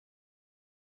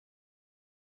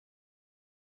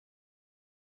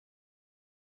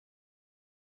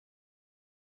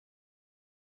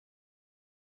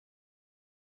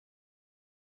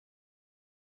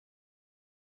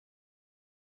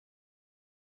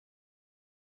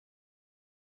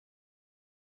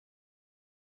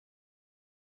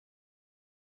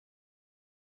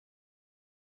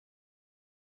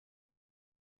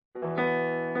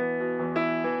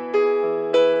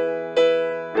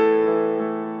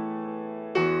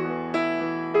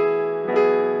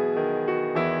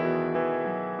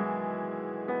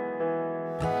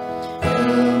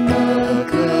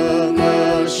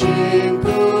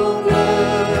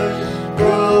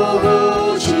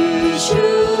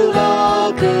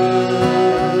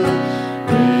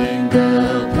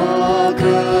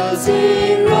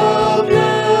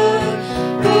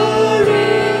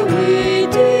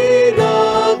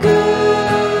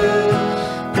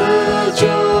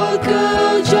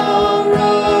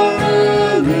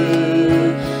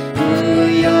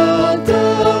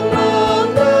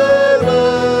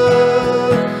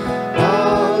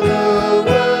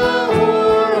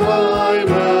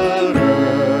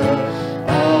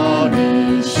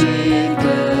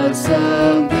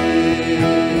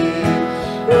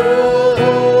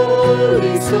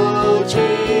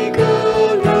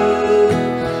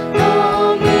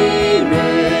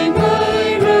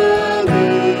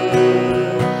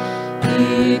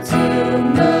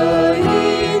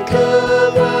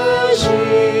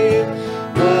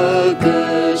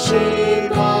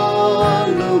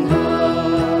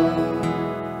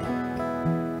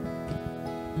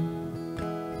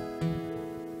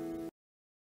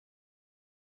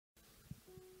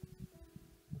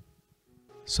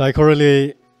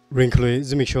Psychorally, wrinkly,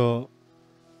 Zimisho,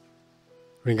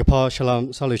 Ringapa, Shalam,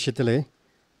 Salushitele,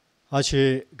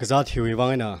 Achi, Gazat,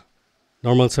 Huivana,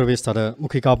 normal service to the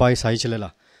Mukika by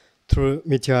Saichela, through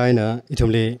Mitiaina,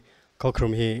 Itumli,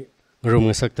 Cockrum he, Room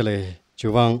Saktele,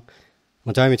 Juvang,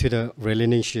 Matami to the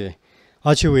Relininshi,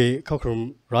 Achi,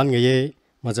 Cockrum, Rangaye,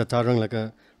 Mazatarang like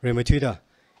a Remetuda,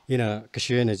 in a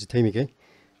Kashian as Tamike,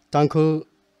 Tangkhul,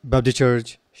 Baptist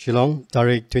Church, Shillong,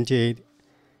 Tarik 28.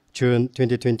 June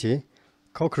 2020,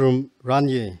 Cockrum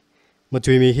Ranye,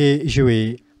 Matumi he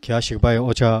issue Kiashik by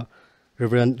Ocha,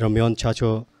 Reverend Ramion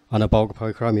Chacho, and about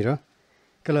Pakramira.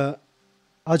 Kala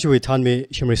Ajui Tanmi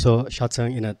Shimriso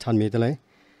Shatsang in a Tanmi delay.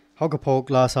 Hogapok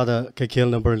last other Kekil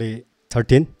number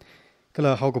 13.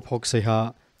 Kala Hogapok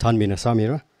Seha Tanmina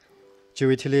Samira.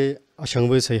 Juitili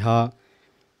Ashangwu Seha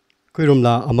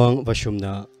Kurumla among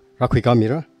Vashumna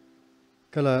Rakwikamira.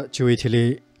 Kala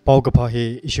Juitili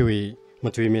Paugapahi issue.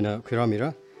 Matuimina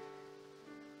Kiramira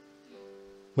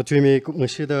Matuimi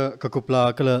Mashida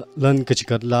Kakupla Kala Lun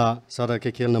Kachikatla Sada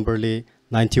Kekil number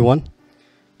 91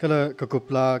 Kala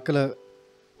Kakupla Kala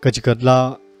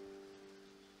Kachikatla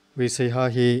we say ha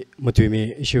he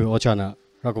Matuimi issue Ochana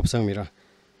Rakup Sangmira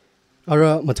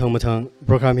Ara Matang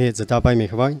program he Zata by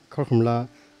Mekawai Korkumla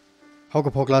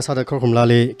Hokapokla Sada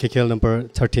Korkumlali Kekil number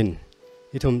 13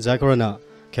 Itum Zakorana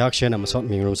Kakshan Amasot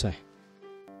Mingrose.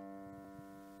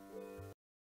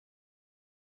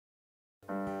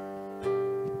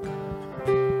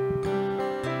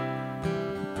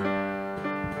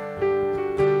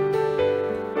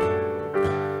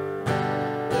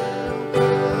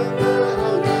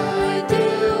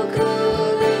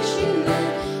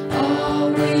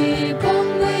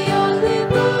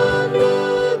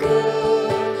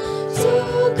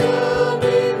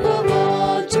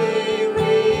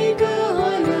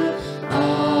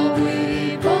 We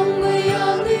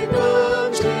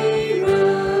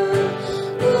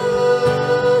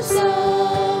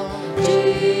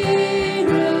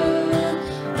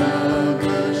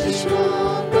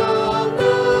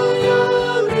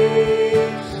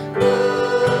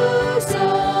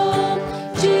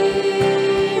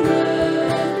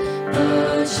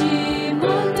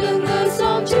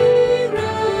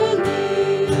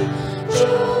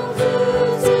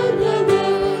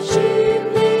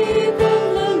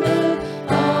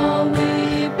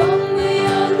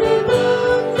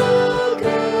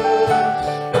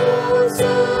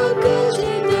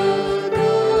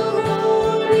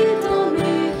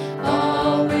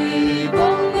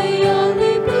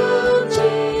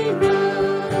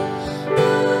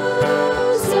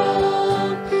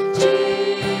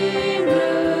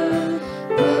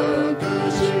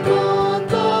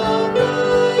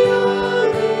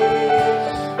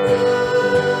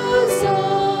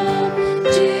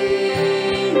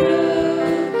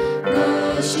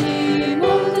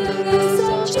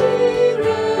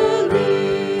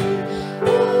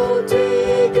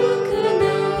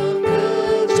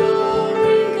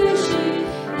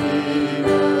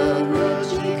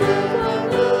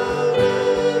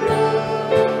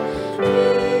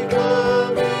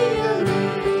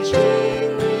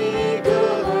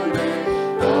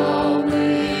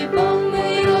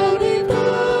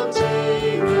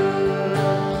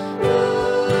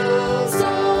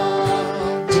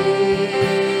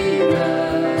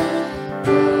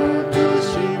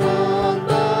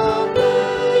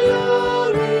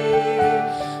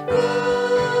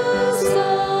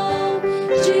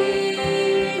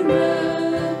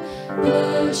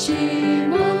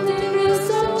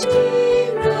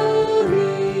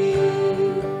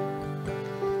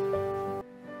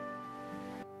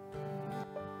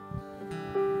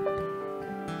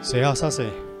Seyasase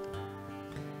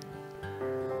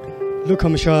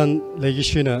Lukamshan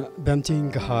Legishina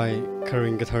Bamting Gahai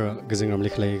Karing Gathara Gazingram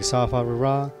Liklay Safa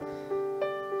Ra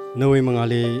Noe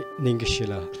Mangali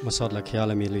Ningishila Masodla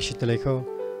Kialami Lishitaleko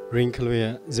Ring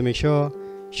Kalwea Zimisho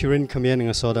Shirin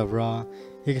Kamian Soda Ra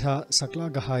Higta Sakla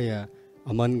Gahaya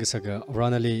Aman Gasaga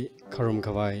Ranali Karum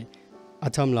Kawai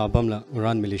Atamla Bamla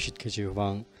Ran Milishit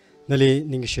Kajivang Nali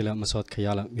Ningishila Masod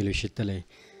Kayala Milishitale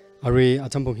Ari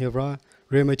Atambung Hibra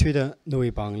Rema Twitter Noi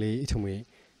Bangli Itumi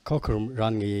Kokurum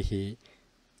Rangi Hi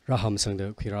Raham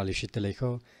Sangda Kirali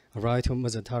Shitaleko, a right to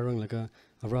Mazatarang Laga,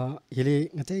 a ra Yili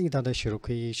Nating Dada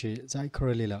Shiroki, Zai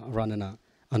Korelila, Ranana,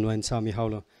 and when Sami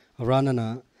Haulo, a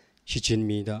Ranana, Shichin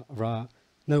Mida, Ra,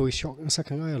 no we shock a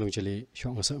second Ialungeli,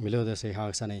 shock a Miloda say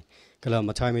Hagsane,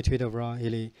 Kalamatime Twitter Ra,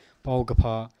 Yili,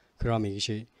 Paugapa, Kurami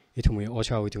Ishi, Itumi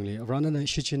Ocha Witungli, a Ranana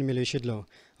Shichin Mili Shidlo,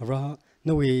 a Ra,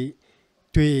 no we.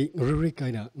 Tui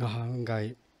Rurikaina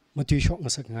Nahangai Matu shock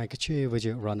Nasak Nai Kache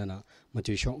Vaja Ranana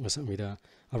Matu shock Nasak Mida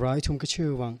a right from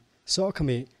Kachu Wang So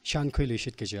Kame Shan Kuli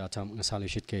Shitkaja Atam Nasali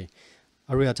Shitke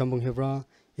Aria Tambung Hebra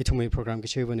Itumi program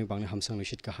Kache when Bang Hamsang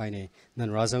Shitka Haine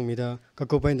Nan Razang Mida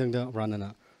Kakobendanga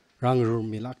Ranana Rang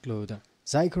Rum Milaklo da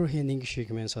Zaikur Hining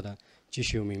Shikmen Soda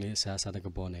Jishu Mingli Sasada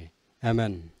Gabone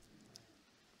Amen.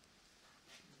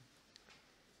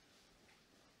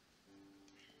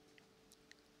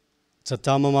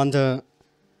 Satamamanda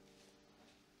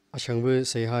Ashangbu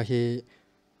Sehahi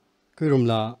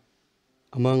Kurumla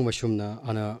among Washumna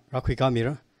Anna Rakwika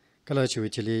Mira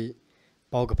Kalachuitili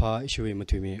Paugapa Ishui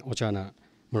Matumi Ochana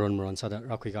Moron Sada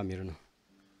Rakwika Mirano.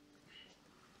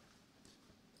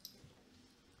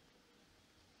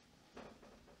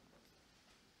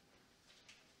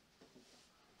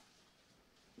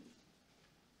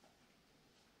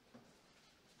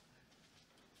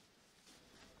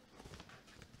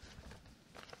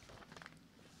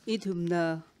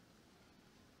 Itumna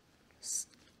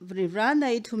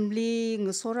Vrivana itumli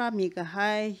ngusora mi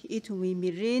kahai itumi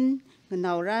mirin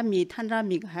ngnaura mi thanra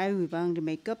mi kahai wibang de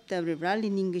makeup da Vrivrali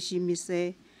ningishi mi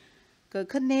se ka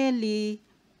khaneli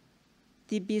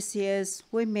TBCS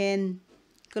women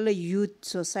kala youth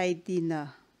society na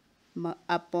ma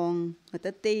apong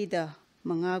ngatate da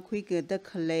mga khui ka da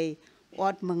khalai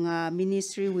wat mga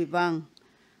ministry wibang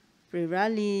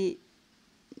Vrivrali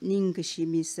ningishi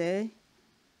mi se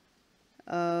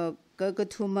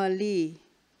Gagatumali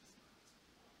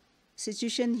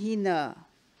situation hina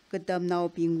gadam now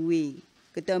pingwi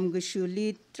gadam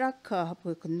gashuli traka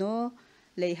hapakno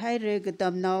lay haire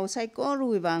gadam now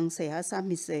saikoru wibang say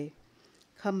hasamise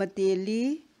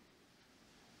kamateli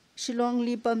Shillong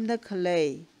li pamna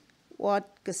khalay wat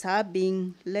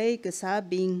kasabing lay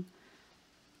kasabing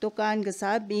tokan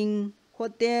kasabing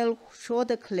hotel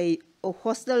shoda clay o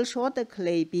hostel shoda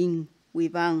clay bing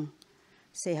wibang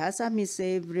Say hasami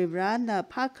se Vrivrana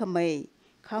Pakamay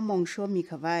Kamong Shomi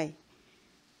Kavai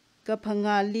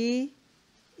Kapangali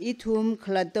Itum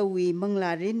Kladawi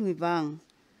Manglarin Wivang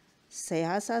Say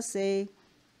hasa se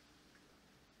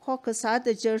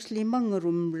Hokasada Jersli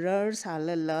Mangarum Rer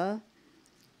Salala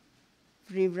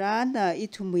Vrivrana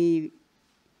Itumi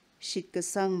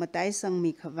Shitkasang Mataisang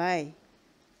Mikavai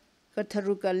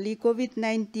Katarukali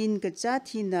COVID-19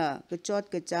 Kajatina Kajot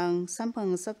Kajang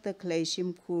Sampang Sakta Clay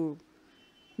Shimkur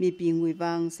Mi ping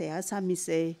wibang se hasa mi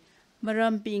se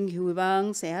maram ping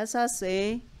wibang se hasa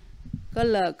se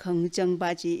kala khang chang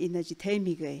baji ina ji thai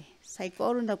mi gai sai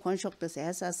korun da khon shok ta se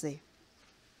hasa se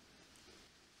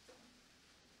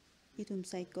itum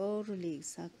sai koru li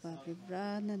sak ba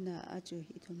Vrivrana na aju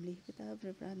itum li ta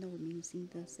Vrivrana wo ming sing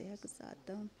ta se ha ka sa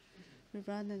ta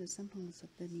Vrivrana da sampang sak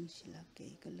ta ning shila ke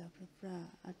kala Vrivra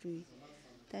aju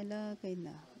taila kai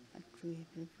na aju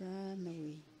Vrivrana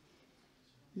wi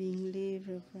Mingli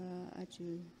Vrivra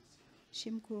aju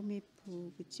Shimkur mi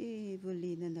pu kichi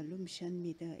vuli na lumshan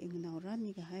mi da ingnaura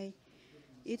mi kahai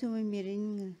itumi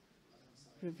miring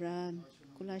Vrivra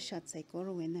kula shat sai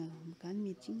koru wena kan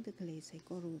mi ching da kale sai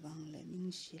koru bang la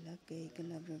ning shila ke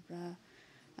kala Vrivra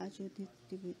aju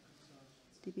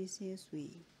TBCS wi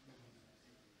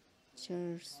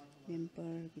church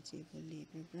member kichi vuli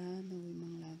Vrivra no wi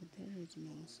mangla gadar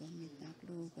jinong so mi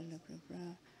naklo kala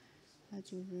Vrivra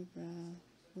aju Vrivra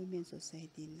Women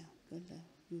Society na kala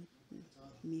youth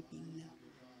meeting na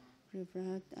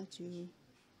Vrivra aju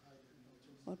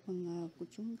ot mga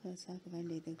kuchung ka sa ka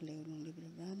le de gleo long le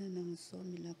Vrivra na nang so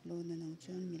milaklo na nang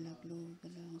chon milaklo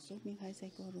kala ang so mi khai sai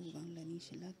ko ru bang la ni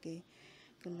shila ke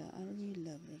kala arwi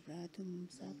la Vrivra tum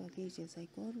sa ka ke je sai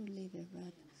ko ru le Vrivra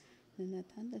nana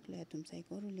than dak le tum sai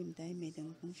ko ru lim dai me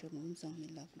dang pung shom um song mi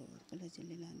lak lo kala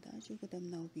jili lan da chu ka dam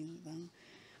nau bing bang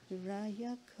ra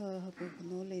yak ha bu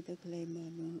no le dak le ma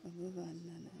lung abu ban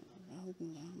nana ra hu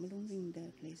bing bang ma lung ring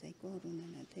dak le sai ko ru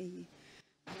nana thei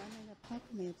ra nana phak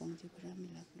me bang ji pra mi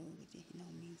lak lo ji no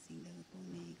ming sing da ko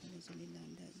ne kala jili lan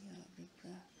da ya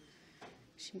ra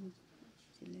shim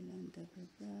jili lan da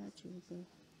ra chu ko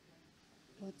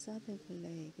what other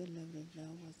play good love the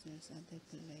was other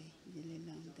play jili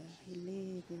lang da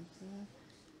hile bra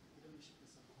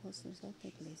was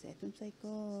other play sai tum sai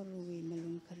ko ruwi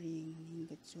malung kring ning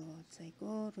ga cho sai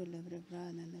ko ru love bra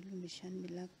na na lu mission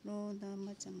milak no da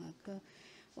ma changa ka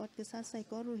what ka sa sai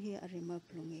ko ru hi arima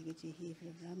plung e ga ji hi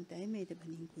ram dai me de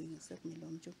baning kuin sak mi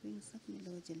lom chok kuin sak mi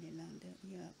lo jili lang da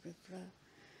ya bra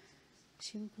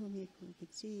chim khu mi khu ki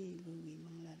chi lu wi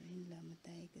mang la rin la ma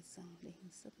tai ka sang le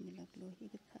hin sap mi lak lo hi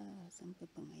ka tha sang ka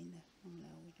pangai na mang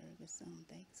la wi dar ka sang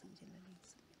tai ka sang jela ling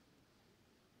sa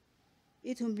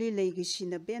I thum li le gi shin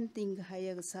na ben ting ka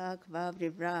ya ka sa ka bri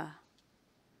bra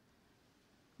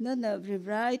na bri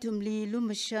bra I thum li lu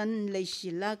ma shan le shi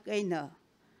lak ai na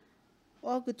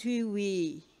o ka thui wi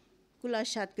kula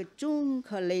shat ka chung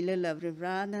kha le la bri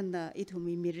bra na I thum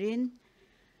mi rin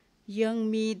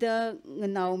yang mi da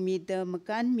nganau mi da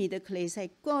makan mi da khlei sai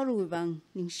ko ru bang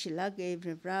ning shila ge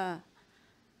bra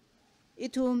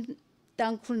itum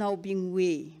tangkhul nau bing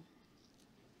we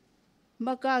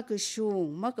maka ka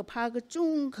shung maka pha ka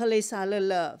chung khlei sa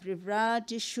la bra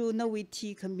ji shu na wi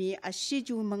thi khami ashi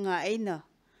ju manga aina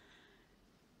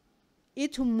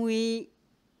itum wi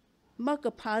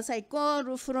maka pha sai ko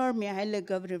ru fror mi hai la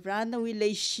ga bra na wi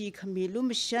le shi khami lu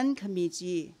mission khami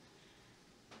ji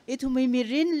Itumi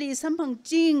mirin li sampang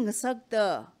jing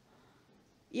sakta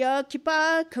ya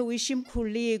kipa kawishim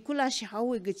kuli kula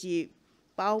shawi gaji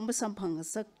pau ma sampang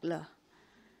sakla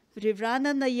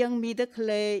Rivrana na yang mi da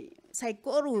khle sai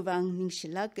koru wang ning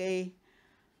shila ke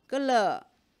kala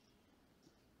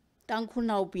tangkhul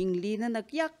nau bing li na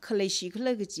yak khle shi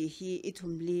khle gaji hi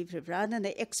itum li Rivrana na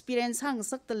experience hang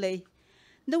sakta le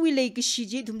na wi le gi shi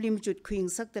ji itum lim chut khwing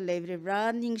sakta le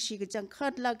Rivrana ning shi ga chang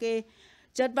khat la ke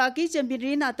Jat baki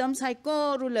jambirin atam sai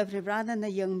ko ru levrana na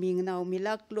yang ming nau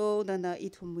milak lo na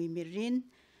ithumui mirin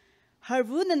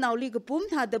harvu na nauli ka pum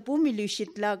tha da pum milu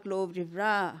shit lak lo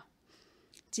vrivra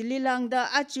jililang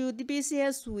da achu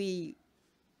dbcs wi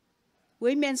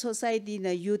women society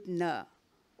na youth na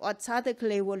wat sa de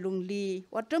kle walungli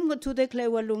watam ga thu de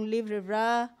kle walungli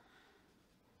vrivra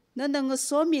na nga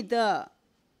so mi da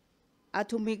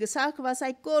Atumi ka sa kwa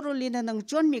sai koru li na nang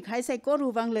chon mi khai sai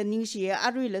koru wang la ning shi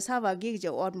arui la sa wa gi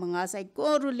ja od manga sai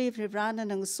koru li fibra na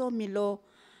nang so mi lo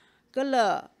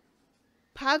kala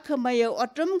pha kha ma ya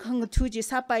otam khang thu ji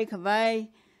sa pai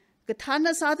khawai ka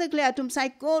thana sa ta kle atum sai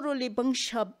koru li bang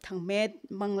shab thang met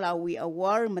mang la wi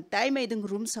awar ma tai mai ding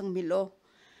rum sang mi lo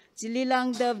jili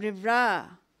lang da fibra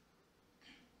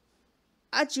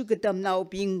achu ka tam nau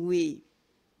ping wi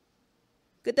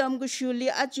Kadam ko shuli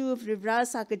aju vribra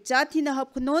sa ka jati na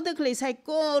hap kuno da klei sai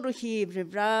ko ru hi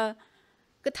vribra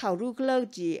ka thau ru kla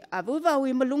ji abu wa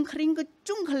wi malung khring ka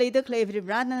chung khlei da klei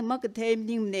vribra na ma ka them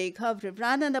ning nei kha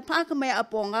vribra na pha ka mai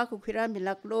aponga ko khira mi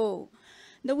lak lo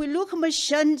na wi lu khama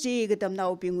shan ji kadam na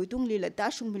uping wi tung li la ta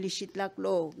shung mi shit lak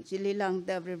lo ji li lang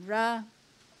da vribra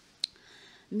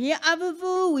mi abu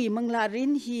wi mangla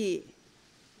rin hi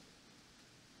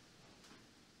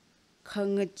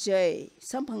khang chai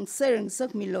sampang serang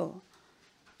sak milo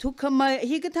thukama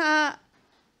hi ka tha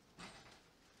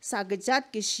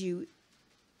sagajat ke shi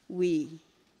wi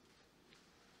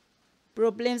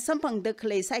problem sampang da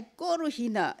khle sai koru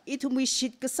hina ithumui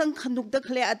shit ka sang khanuk da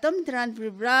khle atam tran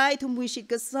brai thumui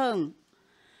shit ka sang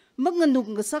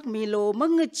manganuk ga sak milo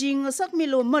mangaching sak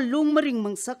milo malung maring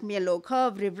mang sak milo kha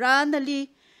bra nali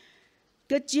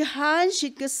ka jihan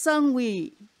shit ka sang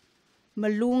wi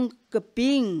malung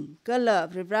kaping kala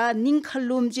bra ning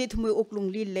khalum je thumui oklung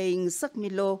li leing sak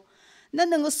milo na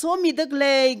nang so mi dak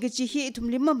le gi chi hi thum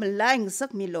li ma malaing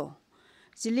sak milo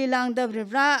jili lang da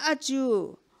bra achu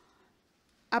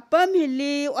apa mi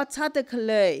li wa cha ta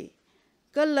khle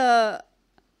kala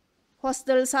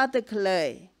hostel sa ta khle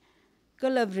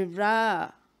kala bra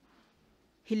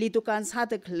hili dukan sa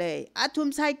ta khle athum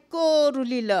sai ko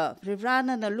rulila bra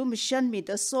na lu mission mi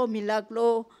da so mi lak lo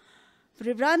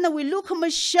Rivrana we look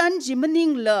hama shan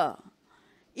jimaning la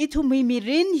itumi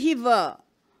mirin hiva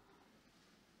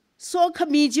so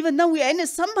kami jiva na we aina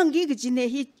sambangi gijine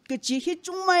hi gaji hi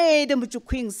chungmai da mu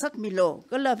chukhing sak milo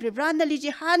kala Rivrana li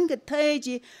ji han ga thai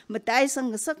ji matai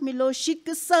sang sak milo shit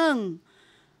ka sang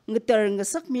ngatar nga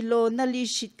sak milo na li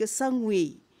shit ka sang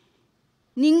we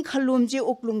ning khalum ji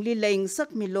oklung li laing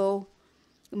sak milo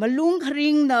malung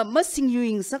kharing na masing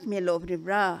yuing sak milo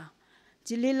Rivra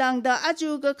จิลิลังดาอาจู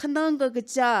ก็ขนังก็กระ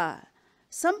จา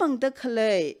สัมพังตะเคล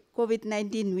ยโควิด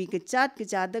-19 วีกระจัดกระ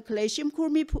จาตะเคลยชิมคู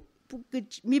มี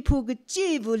ผู้กจี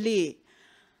บุลี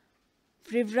ฟ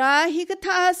ริบราฮิก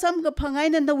ท่าสัมกับพังไง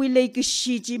นันนวิเลยก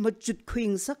ชีจีมาจุดคุย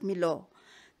งสักมิโล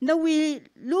นวิ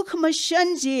ลูกมาชัน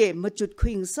จีมาจุดคุ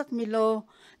ยงสักมิโล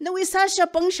นวิซาชา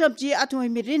ปังชับจีอาตุ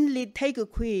มิรินลีไทยก็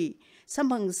คุยสัม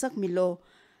พังสักมิโล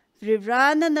ฟริบรา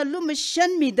นันลูมาชั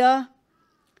นมิดา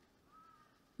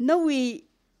นวิ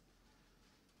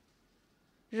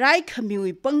ไรขมิว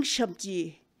ปังชับจี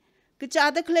กระจา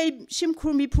ตะเคลยชิมคู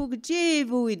มีผู้กจี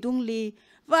บุยดุงลี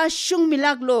ว่าชุงมิ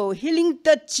ลักโลฮิลิง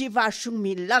ตัดจีว่าชุง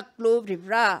มิลักโลริบ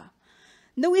รา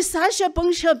นวิสาชปัง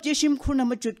ชับจีชิมคูน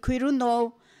มาจุดคุยรุนโน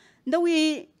นวิ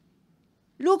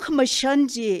ลูกมาชัน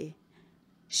จี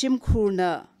ชิมคูน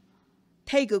ะไท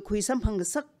ยก็คุยสัมพัง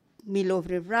สักมิโล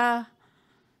ริบรา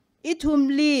อิทุม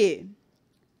ลี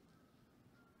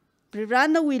ริบรา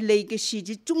นวิเลยกชี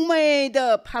จีจุงไม่เดอ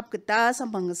พับกตาสัม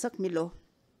พังสักมิโล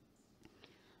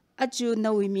อาจูน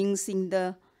วิมิงสิงเด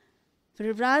ฟ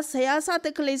ริบราสยาสาตะ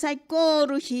เคลไซโก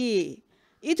รุฮี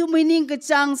อิทุมินิงกะ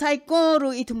จังไซโกรุ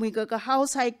อิทุมิกะกะฮาว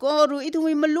ไซโกรุอิทุ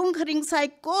มิมลุงคริงไซ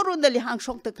โกรุดลิหังช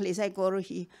งตะเคลไซโกรุ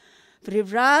ฮีฟริบ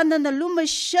รานันลุม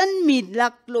ชันมิดลั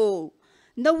กโล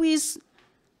นวิส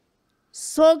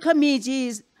โซขมีจี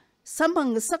สัมพัง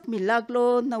สักมิลักโล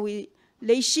นวิเ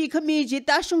ลชีขมีจีต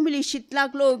าชงมิลิชิตลั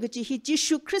กโลกจีฮิจิ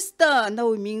ชูคริสต์น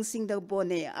วิมิงสิงเดโบเ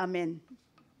นอาเมน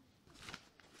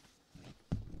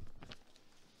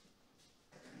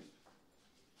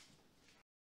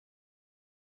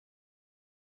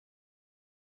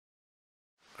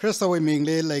คริสต์วิมิงเ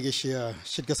ลเลกิเชีย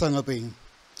ชิดกษังอปิง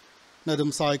นาดุม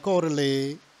ไซโกรเล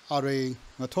อารี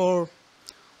งทอร์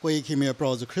กุยคิเมียโปร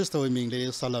จคริสต์วิมิงเล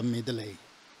สลามมิดเล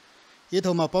ยีท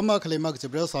มาปมาคเลมักจิ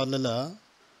เบรสาลละ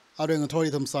อารีงทอร์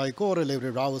ยีทมไซโกรเล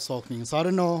ราวสอกมิงสาร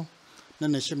โนนั่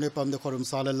นชิมเลปัมเดคอรุม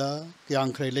ซาลละกิยัง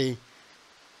เครเล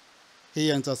ฮี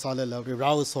ยังจะซาลละร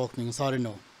าวสอกมิงสารโน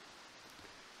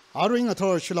อารีงทอ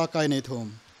ร์ชิลากายเนทุม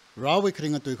ราวิคริ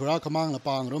งตุยคราขมังละป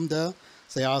างรุมเด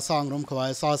เสียสร้างรมขวา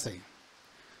ยซาเซ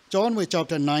John with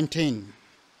chapter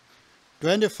 19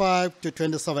 25 to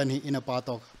 27 he in a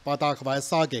pataขวาย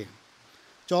ซาเก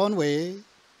John with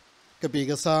กบี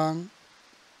กสัง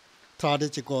ทราดิ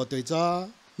จิโกตุยจ้า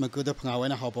มกุดพงาไว้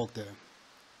นะฮาบอกเต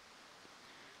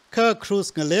ข้าครูส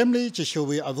เงเลมลีจะช่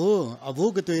วยอาวู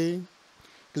กตุย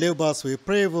เกลียวบาสวิเพ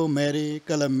รวูแมรี่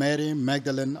กัลแมรี่แมกด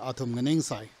าเลนอาทุมเงินิงไ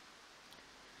ซ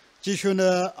จิชุน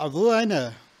อาวูไอเน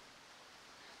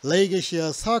เลกเชีย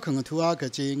สาขงทัวก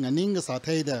จีงนิงกษาไท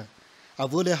ยเดอา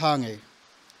วุเลหาง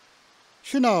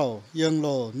ชุนาวยังโล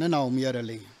นนาวมีอะไร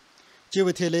ลีจี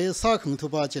วิเทเลสาขงทุ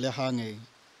บาจิเลหาง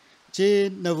จี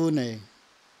นวูเน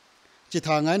จิท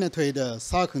างไงนถวยเด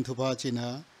สาขงทุบาจินะ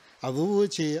อาวุ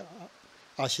จี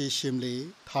อาชิชิมลี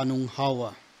ทานุงฮาว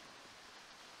า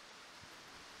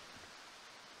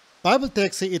Bible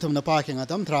text itum na paking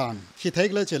adam tran ki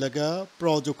tegle chilaga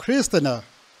proju Christana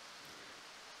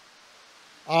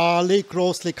Ali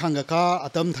crossly kangaka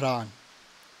atam thran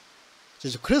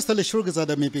Jesu Christali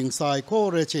shurgazada mi ping sai ko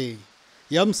rechi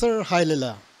yamsar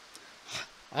hailala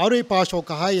Ari pasho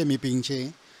kahaya mi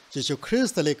pingche Jesu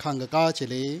Christali kangaka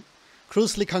chili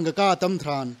cruisely kangaka atam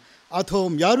thran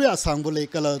athom yaru asangbule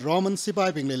kala Roman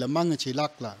sipai pingle la mangchi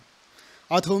lakla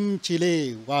athom chile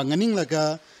wa nganing laga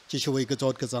Jesu we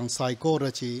gajot gazang sai ko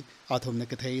rechi athom ne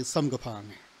kathei samgapang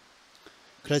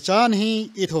Krachan hi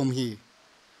ithom hi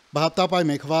บาปต่อไปไ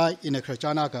ม่ขวายอินครจ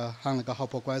านาก็ห่างก็หอ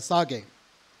บกว่าซาเก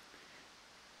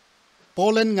โป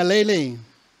แลนด์งาเลเล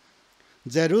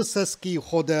เจรูซาสกีโฮ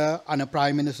เดอร์อันพราย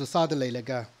มินิสเตอร์ซาเดเลเล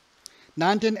กา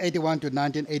1981 to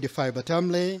 1985บัตรม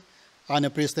เลอัน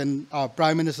ประธานพรา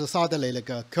ยมินิสเตอร์ซาเดเลเล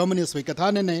กาคอมมิวนิสต์วิกตา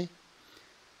นีเน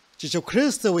จิจูคริ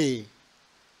สต์วี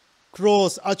ครอ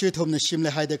สอาจุยทมนชิมเล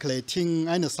ไฮเดคเลทิงไ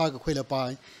อ้นสากคุยละไป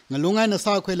งลุงไอ้นส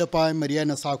ากคุยละไปมารีย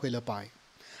นสากคุยละไป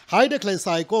ไฮเดคเลไซ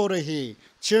โกเรฮี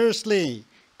เชิร์ชลี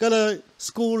ก็เลยส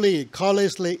คูลลีคอลเล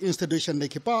จลีอินสติทูชันลี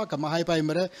คิป้าก็มาให้ไปม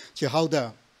าเลยที่ฮาวเดอ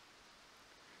ร์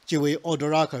ที่วิออด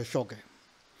ราคาช็อก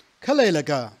เขาเลยละ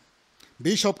ก็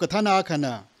บิชอปกับท่านอาคณ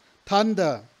าท่านเด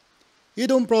ออี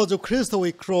ดุมโปรจูคริสต์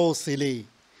วิครอสซิลี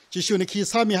ที่ชุนคี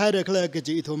สามีไฮเดคเลก็จ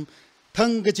ะอีดุมทั้ง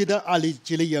ก็จะได้อาลี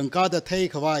จิลียังการ์ดเทย์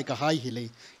ขวายก็ไฮฮิลี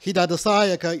ฮิดาดสา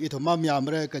ยก็อีดุมมามีอเม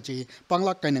ริกาจีปัง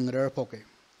ลักกันยังเรือพก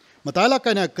มาแต่ละ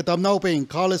กันเนี่ยกิตามนาวเป็น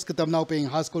คอลเลจกิตามนาวเป็น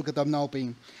ไฮสคูลกิตามนาวเป็น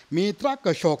มีทรัค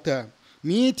ก็ช็อกเตอร์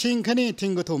มีทิ้งแค่นี้ทิ้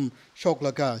งก็ทุ่มช็อกล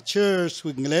ะก็เชิร์ส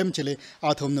วิงเลมเชลีอ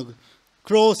าทุ่มนึกค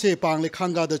รอสเซปังเลยขัง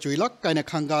กาดจุยลักกันเนี่ย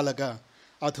ขังกาละก็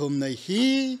อาทุ่มในฮี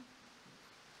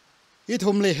อี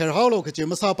ทุ่มเลยเฮร์ฮาวโลก็จะ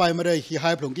มาซาไปมาเลยฮีไฮ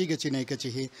พลงกี้ก็จะในก็จะ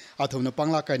ฮีอาทุ่มในปัง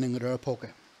ลักกันหนึ่งเรือพก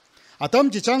อาตม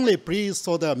จิจังเลยปรีโซ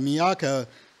ดามีอาค่ะ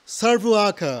เซิร์ฟอา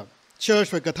ค่ะเชิร์ช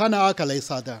เวกท่านอาค่ะเลย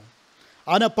ซาดา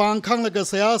อันปังคังละก็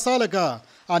เสียซาละก็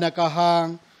อันกะฮัง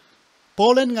โป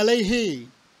แลนด์กันเลยฮี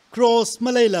ครอสมา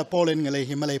เลยละโปแลนด์กันเลย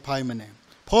ฮีมาเลยพายมันเอง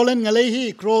โปแลนด์กันเลยฮี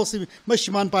ครอสไม่ชิ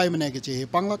มันพายมันเองก็จะฮี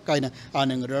ปังลักไก่นะอัน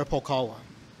นึงเรือพอเขา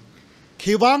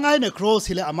ขีวางไงเนี่ยครอส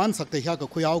ฮิเลอามันสักแต่เฮียก็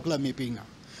คุยเอากลับมีปิงอ่ะ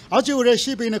อาจูเร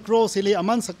ชิปินครอสฮิเลอา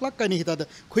มันสักลักไก่นี่ฮิตา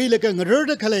คุยเลยกันเรือเ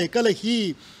ด็กเขาเลยก็เลย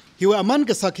ฮิวอามัน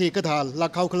ก็สักฮีก็ทัลลั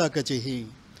กเขากลับก็จะฮี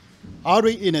อา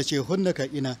รีอินะเจหุ่นนะก็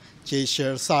อินะเจเชอ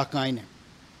ร์สักไงเนี่ย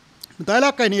แต่ละ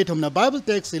กันนี่ทำนะไบเบิลเ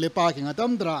ท็กซ์เลยปากิงอัต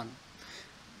มดรัน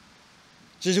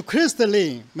เจสุคริสต์เลย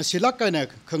มาสิลักกันเนี่ย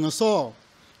ขังโซ่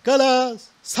ก็เลย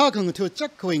สักขังที่จั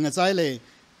กคุยงใจเลย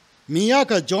มียา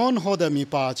กับจอห์นฮอดมี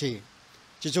ปาจี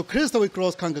เจสุคริสต์วิครอ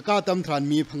สขังกับการตมทราน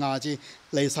มีพงาจี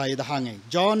เลยใส่ดหางเอง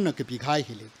จอห์นก็ปีกาย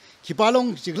ฮิลีขีปาลง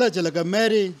จิกเลจเลยกับแม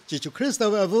รี่เจสุคริส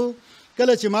ต์วิอาวุก็เ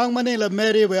ลยจิมังมันนี่ละแม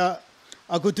รี่วิ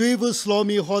อากุตุยวุสโล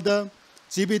มีฮอด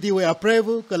จีบีดีวิอาเปร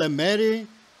วุก็เลยแมรี่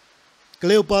ก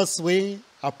ลียวปัสวี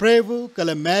อาเปรวุก็เล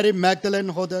ยแมรี่แมกดาเลน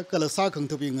ฮอดก็เลยสักขัง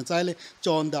ทุบีเงินใจเลยจ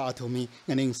อห์นดาอัตุมีเ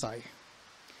งินเองใส่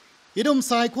อีดมไ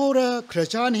ซโคระคริส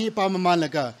เตียนฮีปามมันละ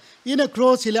ก็อินครอ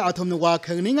สฮิเลอัตุมนว่า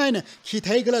ขังนี่ไงเนี่ยขีดเท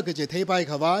กละก็จะเทไป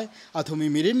ขวายอัตุมี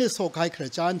มีรินเลโซคายคริ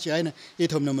สเตียนใจเนี่ยอี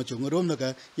ทุมนมาจุงรวมละก็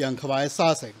ยังขวายซา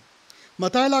เซงมา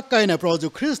ตายลักไก่เนี่ยโปรจู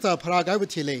คริสต์พระกายวิ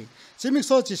ธีเลยจิมิโซ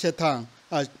จิเชตัง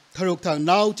ทารุกทาง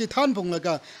นาวจิท่านพงละ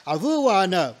ก็อาวุวา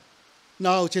นะน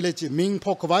าวจิเลจิมิงพ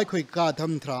กไว้คุยกาท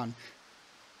ำทราน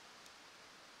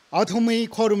อัตุมี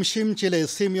คอรุมชิมจิเล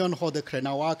ซิมิออนฮอดเครน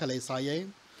าวาคเลยสาย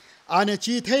อัน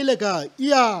จีเทเลก็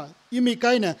อีมีไก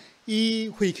นะอี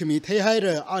หุยขมีเทให้เร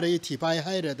ออะไรที่ไปใ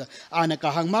ห้เรออันก็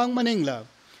หังมังมันเองละ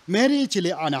แมรี่จิเล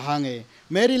อันหัง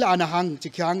แมรี่ละอันหังจิ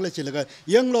ขังละจิเลก็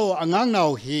ยังโลอังนา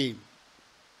วฮี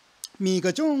มีกร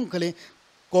ะจุงก็เลย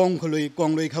กอง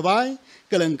ลุยขวาย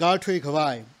ก็เลยการช่วยขวา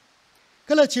ย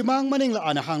ก็เลยชิมังมันเองละ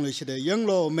อันหังเลยจิเลยังโ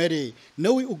ลแมรี่น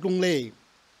วิอุกรุงเล่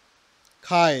ข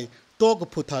ายโตก็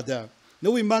พุทธะน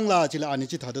วิมังลาจิเลอัน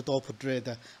จิตหัดโตพุทธเรด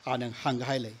อันหังใ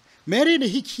ห้เลยแมรี่เนี่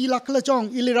ยขี้ลักละจ้อง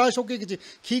อิลิราชโอเคก็จะ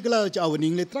ขี้กละจะเอา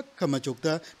นิ่งเลยตรักขมาจุกต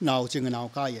ะนาวจึงนาว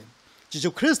กายจิจุ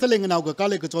คริสต์เลยนาวก็กา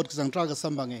เลยก็จดก็สังตรากสั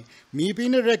มบังมีปี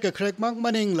นเรกก็เครกมังมั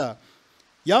นเองละ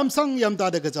ยามสังยามตา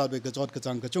เด็กก็จดก็จดก็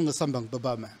จังก็จงก็สัมบัง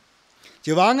บ้ามา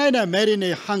จีว่าไงนะแมรี่เ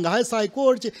นี่ยหังให้ใส่กู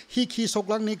จะขี้สก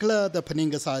ลักนิกละแต่พนิง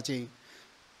ก็สาจี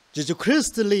จิจุคริส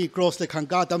ต์เลยครอสเลยขัง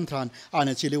กาตมทรานอัน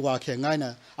นี้ชิลิว่าแข่งไงน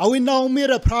ะเอาวินนาวมี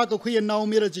ระพระก็คุยนาว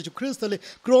มีระจิจุคริสต์เลย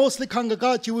ครอสเลยขังก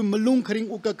าจิวิมลุงคริง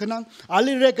อุกขนังอา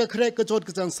ลีเรกเครกก็จด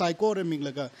ก็จังไซโคเรมิงล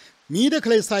ะก็มีเด็ก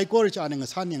เลยไซโคเรจอันนี้ก็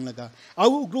สันยังละก็เอา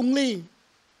กรุงลี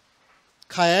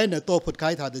ขายเนี่ยตัวผุดขา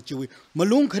ยท่าเดจิวิม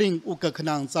ลุงคริงอุกข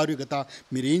นังสารุกตา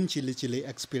มีรินชิลิ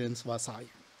experience ว่าสาย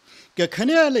ก็ข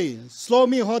ณะเลยสโล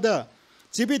มีฮอด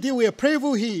จีบีที่ว่าเพร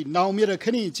วูฮีนาวมีระค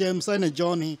ณีเจมส์และจอ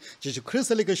ห์นฮีเจสุคริส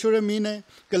ต์เลยก็ช่วยมีเนี่ย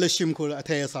ก็เลยชิมคุลอัธ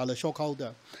ยาศัยชอบเขาเด้อ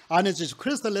อันนี้เจสุค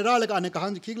ริสต์เลยร่าเลยก็อันนี้ก็หั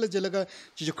นคิกเลยเจเลยก็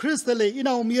เจสุคริสต์เลยอีน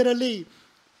าวมีระเลย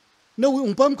นู่น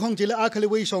อุปมของเจเลยอาคลี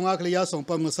วิชงอาคลียาส่ง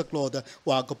ปั๊มสักโลด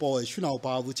ว่ากระป๋อชุนเอาป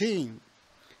าวุชิง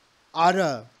อาร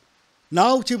ะนา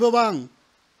วจีบวัง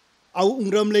เอา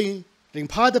รำเลยริง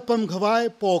พาดปั๊มขวาย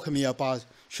ปอขมีอาปา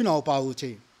ชุนเอาปาวุ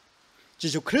ชิงจิ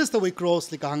จุคริสต์วิครอส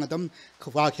ลิกหังตัมข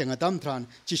วาเขียงตัมทราน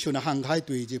จิชุนหังไห้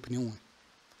ตุยจิพนิว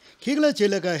คิกเลเจ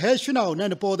เลกเฮชุนเอานั่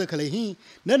นปอดคลีฮี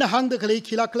นั่นหังเดคลี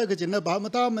คิลักเลกจินบามา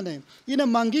ตามันเองอิน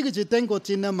มังกิกจิเต็งก็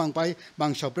จินมังไปมั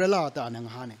งชอบเรลาตานัง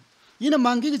ฮานีอิน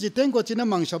มังกิกจิเต็งก็จิน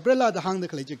มังชอบเรลาตาหังเด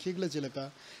คลีจิคิกเลเจเลก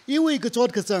อีวีก็จอด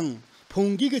กจังพง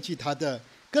กิกจิทัด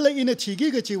ก็เลยอินทีกิ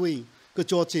กจิวีก็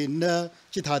จอดจิน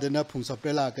จิทัดนะพงชอบเร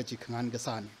ลาก็จิขังกันส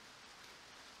านี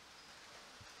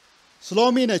สโล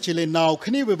มีเนี่ยชิเลนาวข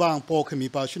ณีวิบางปอขมี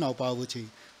ปาชุนเอาปาวุชี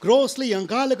กรอสลียัง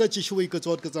กาเลก็จิช่วยก็จ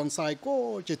ดก็จังไซโก้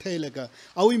จะเทเลก็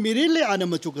เอาวิมิริเลอัน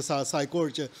มาจุกษาไซโก้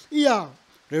จะอียา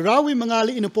เรราวิมังอา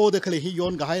ลีอินปอเดคเลฮิยอ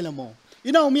นกายละโม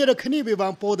อินเอามีระขณีวิบา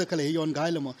งปอเดคเลฮิยอนกาย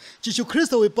ละโมจิชุคริส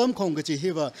ต์วิปั๊มของก็จิฮิ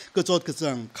วะก็จดก็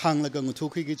จังขังละก็งทุก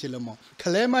ข์กิจิละโมค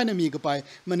เลไม่เนี่ยมีก็ไป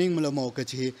มันนิงมละโมก็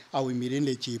จิเอาวิมิริเล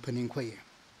จีพนิงควย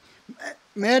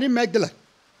แมรี่แมก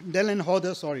ดาเลนฮอด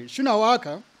sorry ชุนเอาอา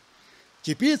ค่ะ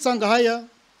จีพีสังกาย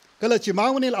ก็เลยจิมา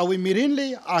วันนี้เอาวิมิรินเลย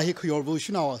อาฮิขยอร์บู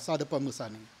ชุนเอาซาดปมุสา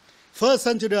นี first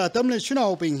century ตั้มเลยชุนเอา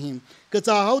เป็นหิมก็จ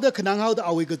ะเอาเด็กขนังเอาเด็กเอ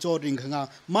าวิกจอริงข้าง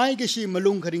ไม่ก็ชีมา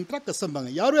ลุงขริงตรักก็สมบัง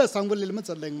ยารู้สังวลิลมัน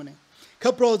จัดเล็งมันเนี่ยข้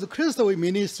าพระคริสต์วิมิ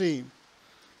นิสทรี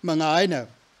มังไงเนี่ย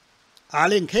อา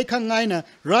เลงแค่ข้างไงเนี่ย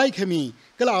ไรขมี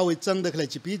ก็เลยเอาวิจังเด็กเลย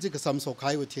จีพีจิก็สมสกา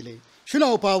ยวิธีเลยชุนเอ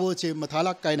าป่าวจีมาทา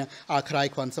ลักไกนะอาคราย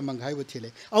ควันสมังไห้วิธีเล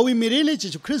ยเอาวิมิริเลยจี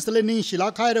คริสต์เลยนิ่งศิลา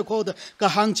ไข่ระโคดก็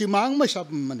หังจีมังไม่ชับ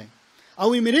มันเนี่ยเอา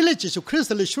วิมิริเลยจีคริสต์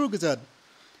เลยชูกจัด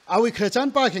เอาวิเคราะห์จัน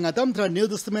ป้าเข่งตั้มทรานนิว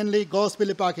ส์เมนลีกอสเป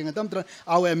ลป้าเข่งตั้มทราน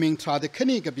เอาเอมิงทราเดคัน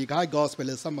นี้กับบีกายกอสเป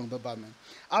ลสัมบังบ้ามัน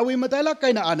เอาวิมาได้ละกั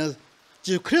นนะอันนั้น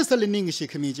จิคริสต์ลินิงสิ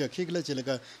ขมีจะคิดเลยจิละ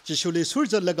ก็จิชูลิสุร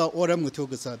จัลละก็ออรัมกุทุ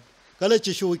กษัตริย์ก็เลย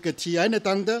จิชูวิกที่ไอ้เนี่ย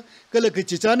ตั้งเด้อก็เลยกิ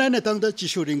จจานะเนี่ยตั้งเด้อจิ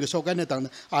ชูริงก็ชกกันเนี่ยตั้งเด้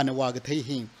ออันว่าก็เที่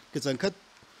ยงก็จังคัด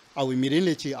เอาวิมิรินเล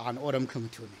ยจีอันออรัมขัง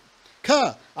ทุนข้า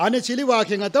อันนี้ชิลิว่าเ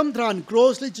ข่งตั้มทรานกรอ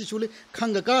สลิจิชูลิขัง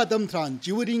ก็ตั้มทราน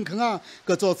จิวริงขัง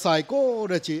ก็จดใส่ก็เ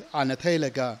ลยจีอันเนี่ยเที่ยงเล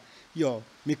ยก็โย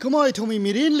มีขโมยทุ่ม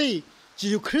มีรินลีจิ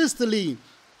ชูคริสต์เ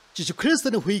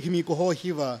นี่ยหุยขมีก็หัวหิ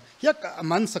วยัก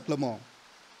มันสักละม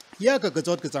อยากก็จ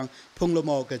ดก็จังพงละม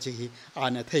อก็จีอัน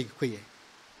เนี่ยเที่ยงคุย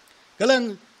ก็เลย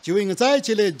จิวิงใจ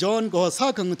จิเลจอนก็สั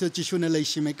กขังตัวจิชูเนี่ยเลย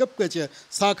ชิมกับก็จะ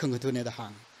สักขังตัวเนี่ยด่า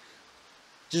ง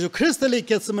จิชูคริสต์เลยเ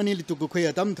กิดสมัยนี้ตุกคุย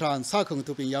ตั้มทรานสักขัง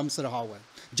ตัวเป็นยามสระหาว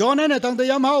จอนเนี่ยตั้งแต่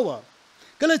ยามหาว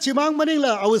ก็เลยจิมังมันนี่ล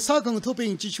ะเอาสักขังตัวเป็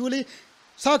นจิชูเลย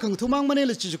สักขังตัวมังมันนี่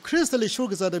ละจิชูคริสต์เลยชู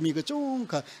กษัตริย์มีก็จง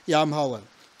ค่ะยามหาว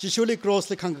จิชูเลยครอสเ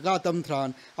ลยขังก็ตั้มทราน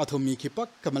อัฐมีขีปัก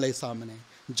ก็มาเลยสามเนี่ย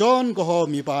จอนก็หอ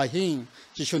มีป่าหิง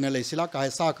จิชูเนี่ยเลยสิลักกาย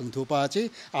สักขังตัวป่าจี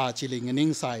จิลิงนิ่ง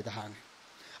ใส่ด่าง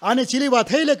อันนี้ชิลิว่าเ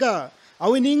ทเลก็เอา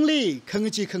ไว้นิ่งลีขัง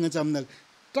จีขังจำนัก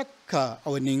ตักข้าเอา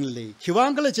ไว้นิ่งลีขี้วัง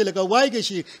ก็เลยจิเลก็ไว้ก็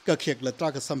ชีก็เขียกละตั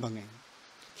กสัมพังเอง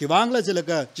ขี้วังเลยจิเล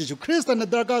ก็จิจูคริสต์นั่น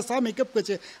ตรักสามีกับก็จ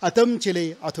ะอาตมชิลิ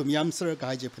อาตมยามสระกา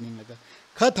ยจะพนิงละก็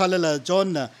ข้าทาเลละจอน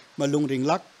น่ะมาลุงริง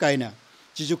ลักไกน่ะ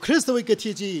จิจูคริสต์วิก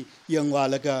ที่จียังว่า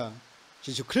ละก็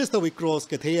จิจูคริสต์วิครอส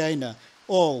ก็เทียน่ะ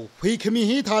โอ้หุยขมี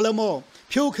ฮิทาละโม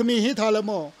ผิวขมีฮิทาละโ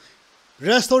ม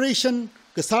restoration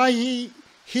ก็สาย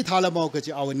ฮิทาละมอก็จ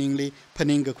ะเอานิ่งลีพ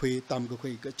นิงก็คุยตามก็คุ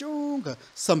ยก็จุงก็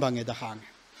สัมบังเอดหาง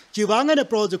จีวังเนี่ย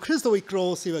โปรเจคริสต์วิครอ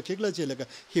สิว่าคิดแล้วจีแล้วก็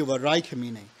ฮิวไรขมิ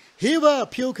นฮิว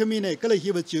ผิวขมินก็เลยฮิ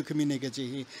วจิวขมินก็จี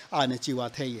อันจีว่า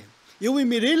เทียยูวิ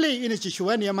มีรีลีอินจิชว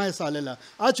นเนี่ยไม่สาเลละ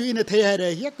อาจูอินเทียเร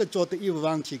ย์ก็จดอี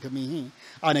วังชีขมิน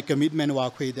อันคอมมิตเมนต์ว่า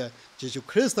คุยเดจิจู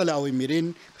คริสต์เลยเอาวิมีริน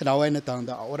ขณะวันนั้นต่างด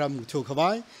าวรามุทุขวา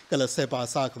ยก็เลยเสพา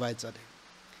สาขวายจัด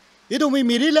อีดู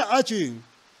มีรีลีอาจู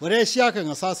วเรศยากัน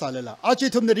ก็สาเลละอาจู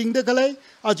ทำในริงเด็กเลย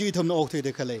อาจูทำในอกเ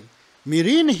ด็กเลยมี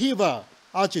รินฮิวา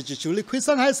อาจูจิจูลิคุย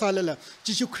สังให้สาเลละ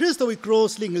จิจูคริสต์วิครอ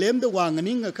สลิงเลมเดวาง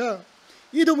นิ่งก็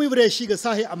อีดูมีวเรศีก็ส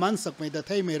าเหอามันสักไม่ได้ไ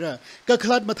ทยไม่ระก็ข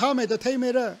ลัดมาท่าไม่ได้ไทยไม่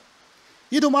ระ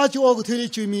อีดูมาจูอกทุลิ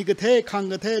จูมีก็เทขัง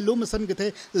ก็เทลุมสันก็เท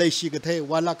เลยชีก็เท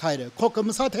วาลาใครระข้อก็ม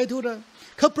าสาไทยทุระ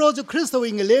ข้าโปรจูคริสต์วิ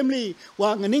งเลมลีว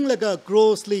างนิ่งแล้วก็กรอ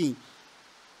สลิง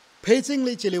เพจิง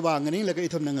ลีจิลิวางนิ่งแล้วก็อี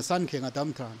ทำนังสันเข่งอัตม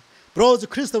ทรานโปรจ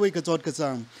คริสต์วิกจอดกจั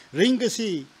งริงก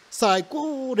สีสายกู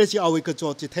เรจิเอาวิกจอ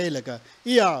ดจิเทเลกะ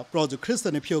อียาโปรจคริสต์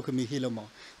เนี่ยพิโอขมีฮิลโม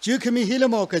จูขมีฮิล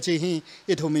โมกะจิฮิ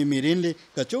อิทมีมีรินลี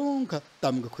กะจงกะตา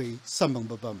มกะคุยสัมบัง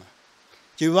บะบะมา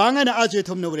จีวางนะอาจิท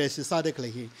มนวเรสิสาเดกเล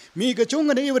ฮิมีกะจง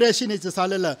กะอีวเรสินิจะสา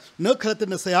เลละนกขลัต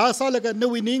นะเสียสาเลกะน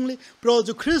วินิงลีโปรจ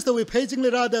คริสต์วิเพจิงลี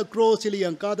ราดะกรอสิลี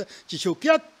ยังกาดะจิชุก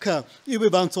ยักกะอีวิ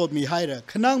บังโซดมีไฮระ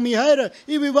ขนังมีไฮระ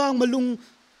อีวิบังมะลุง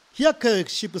ยักกะ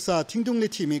ชิปซาทิ้งดุงลี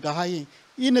ทีมีกะไฮ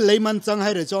อินเลยมันจังใ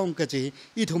ห้เราจ้องกะจี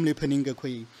อีทุ่มลิพนิงกะคุ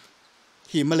ย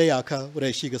ฮีมาเลยอาค่ะวเร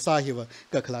ชิกะสาฮิวะ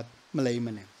กะขลัดมาเลย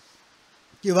มัน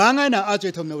จีว่าไงนะอาจจะ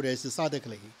ทุ่มนวเรสิสาเดก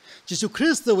เลยจิสุค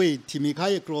ริสต์วิที่มีขา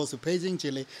ยกรอสเพจิงจิ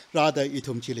เลราดาอี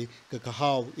ทุ่มจิเลกะกะฮ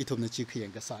าวอีทุ่มนจิขยั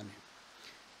งกะสาน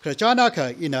คราจานาค่ะ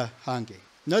อินะฮังเก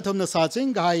นทุ่มนสาจิง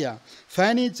กะยาแฟ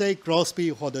นี่เจครอสปี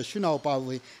ฮอดชุนาวปา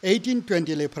วิ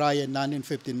1820เลพราย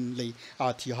1915เลอา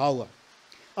ทิฮาว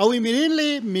เอาวิมิรินเล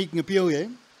มิกงเปียวเย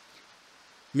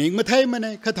มิงมาไทยมันเ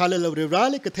นี่ยข้าทาเลเราเรียรา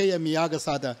ลีก็เทียมีอากาศ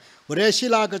าดาวเรชิ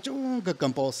ลากจุงก็กั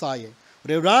มปอสายเ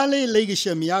รียราลีเลกิเช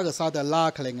มีอากาศาดาลา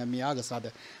คเลงมีอากาศาดา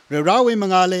เรียราวิมั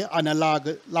งอาเลอัน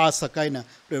ลาสกายนะ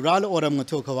เรียราลอรมง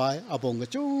ทุกขวายอปงก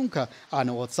จุงก็อัน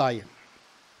วัดสาย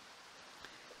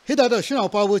ฮิตาดาชุนเอา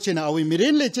ปาวุชินะเอาวิมิริ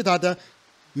นเลจิตาดา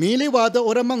มีลิวาดา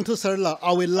อรมังทุสรละเอ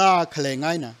าวิลาคเลงไง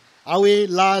นะเอาวิ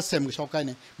ลาเซมกชอกไง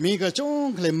นะมีกจุง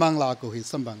คเลมังลากุฮิ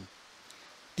สัมบัง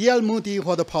ที่อัลมุตีหั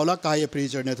วตะพาวลักกายปริ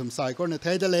จารณ์ทุ่มสายก่อนเนี่ยเท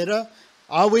เดเลระ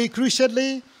เอาไว้ครูเชตลี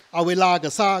เอาไว้ลาก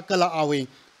ษากละเอาไว้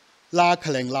ลาข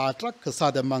ลังลาตรักกษา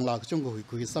เดมังลากจงกุย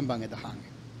กุยสัมบังเอดหาง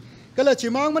ก็เลยชิ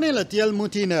มังมันนี่แหละที่อัลมุ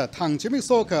ตีเนี่ยทางชิมิโ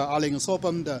ซกะอาลิงโซ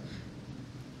ปัมเด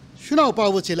ชุนเอาปา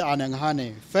วชิลอานังฮานี่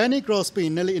แฟนี่กรอสปี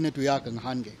นั่นเลยอินตุยากัง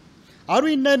ฮันเกอา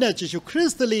รินนั่นเนี่ยจิชูคริ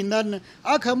สต์ลีนั่น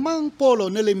อาคมังโปโล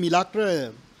นั่นเลยมิลักเร่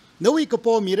นวิกโป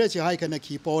มีเรจิให้กัน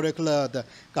ขีโปเรกลาด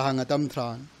กะหังตัมทร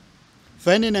านแฟ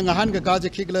นนี่งานก็การจะ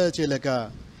คิดเลยเจเลกา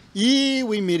อี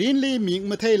วิมิรินลีมิก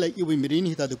มาเทลอีวิมิริน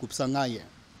ฮิตาดุกุปสังไง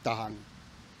ตาหัง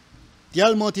เดีย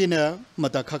ลโมทีเนี่ยมา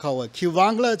ตะข้าวคิวั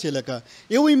งเลยเจเลกา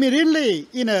อีวิมิรินลี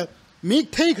อินะมิก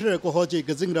เทคเรก็หัวใจก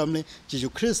จึงรำเลยจิจู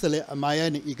คริสต์เลยอามาย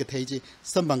นี่อีกเทจิ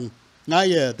สมบังไง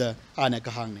เดอันก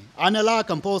ะหังนี่อันละ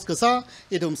คัมโพสก็ซา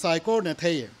อีดุมไซโคเนี่ยเท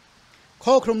ย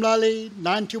ข้อครุมลาลี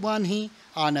91ฮี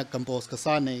อานักกัมโพสกษ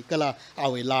าในกะลาเอา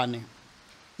เวลาเนี่ย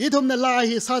อีทมนลา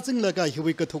ฮีซาจิงละกะฮิ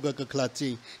วิกทุกะกะคลาจี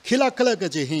ขิลักละกะ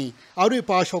จีฮีอาริ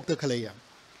ปาชอกตะคเลย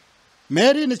แม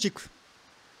รี่นจิก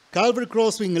Calvary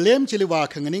Cross wing lem chili wa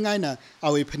khang ni ngai na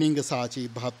awi phaning ga sa chi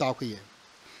bhap ta khu ye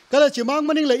kala chi mang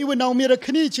maning la iwe naw mi ra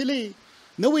khni chili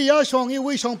no we ya shong i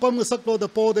we shong pam sak lo the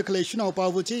po the collection of pa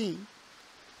chi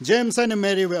James and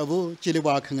Mary we avu chili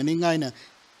wa khang ni ngai na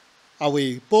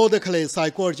awi po the kale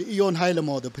sai ko chi ion hai la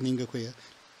mo the phaning ga khu ye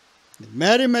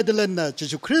Mary Magdalene na chi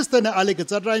Christ na ale ga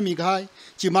char rai mi gai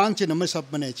chi mang chi na ma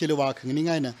sap mane chili wa khang ni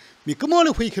ngai na mi kmo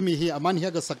le hui khmi hi aman hi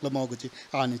ga sak la mo ga chi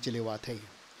an chili wa thai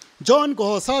John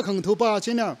ko sa khang thu pa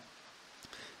china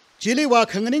chili wa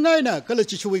khang ni ngai na kala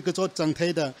chi chui ka chot chang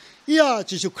thai da ya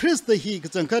chi Christ hi ka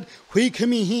chang khat hui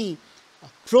khmi hi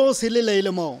cross le le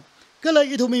le mo kala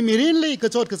I thumi mirin le ka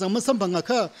chot ka chang ma sam bang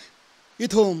kha I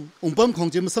thum pam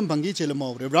khong ji ma sam bang gi chele mo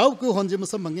re rau ku hon ji ma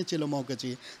sam bang gi chele mo ka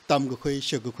chi tam ga khoi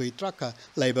she ga khoi trak ka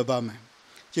lai ba ba ma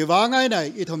chi wa ngai na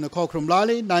I thum na kho khrum la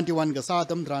le 91 ga sa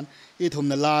tam dran I thum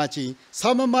na la chi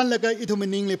sam man la ga I thum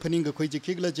ning le phaning ga khoi ji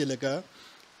khik la ji la ga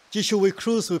Jishui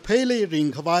cruise with Pele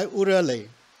ring Hawaii Urale.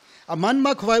 A man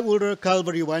mak Hawaii Ura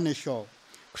Calvary wine show.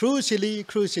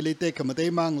 Crucially take a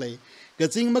mate mangle.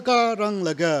 Gazing maka rang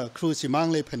laga cruci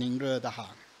mangle peningra the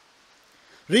hang.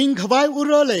 Ring Hawaii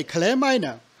Urale,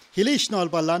 Kalemina, Hilish nol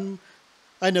balan,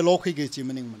 and a loki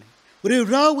gijimaning money. We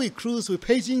rawi cruise with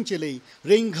paging chili,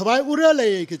 ring Hawaii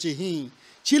Urale gajihi,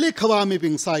 Chili Kawami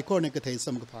being psychonicate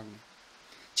some kapang.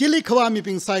 Chili Kawami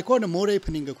being psycho and more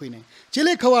peninga queen.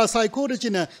 Chili Kawa psycho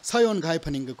regina Sion Gai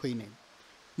peninga queen.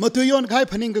 Matuyon Gai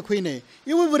peninga queen.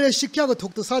 You were a Chicago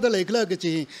took the Sada Lake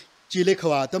Lagaji, Chili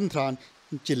Kawa, Dumtran,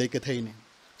 Chili Catane.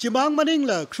 Chimang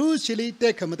Maningla, cruise chili,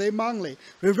 decamate mangle.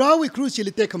 Rawi cruise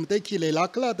chili, decamate kile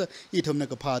lakala, itum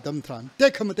nakapa dumtran,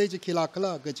 decamate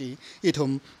kilakala gaji,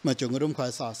 itum majungarum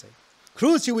quasase.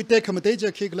 Cruise with decamate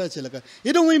kigla chilaga.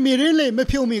 You don't win me really, me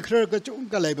peel me cur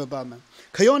gajunga labor bama.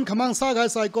 Kayon kamang saga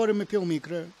sai got me peel me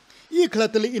cur. E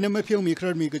clatterly in a me peel me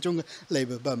cur me gajunga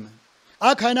labor bama.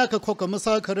 A kainaka coca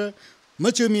massacre,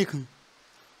 much me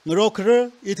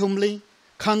rocker, itumli,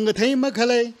 kangate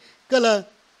macale, gala.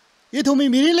 Itumi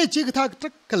mirile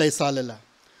chiktak kale salala.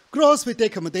 Cross with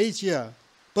decamatatia,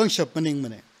 bunch of maning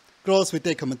mane. Cross with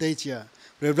decamatatia.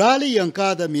 Revali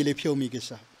yankada mili pio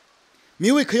migasa.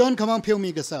 Miwi kayon kamang pio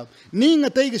migasa. Ning a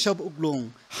tegashab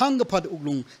uglung, hang upon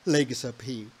uglung legasap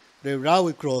he.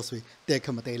 Revawi cross with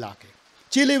decamate lake.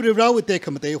 Chili revawi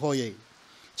decamate hoye.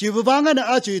 Jivanga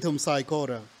na ajitum sai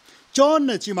kora. John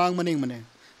na chimang maning mane.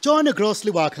 John a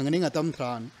grossly walking a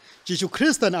dumtran. Jishu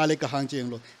Christian aleka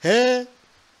hangjinglo. He.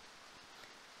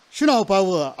 Shunau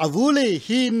power, avule,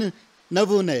 hin,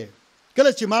 navune.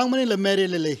 Kalachimangmani la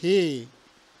merile he,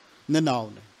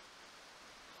 nanaune.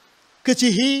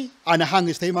 Kachihi, and a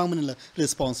hangis taimangman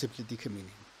responsibility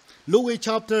community. Louis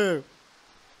chapter,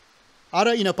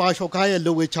 Ara in a pashokaya,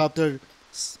 Louis chapter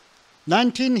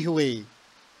 19 Huey,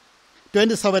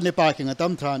 27 parking at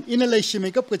Dumtran, in a lake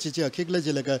make up Kachicha,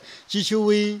 Kiklajilaga,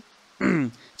 Chishui,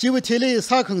 Chiwitili,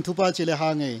 Sakang Tupachile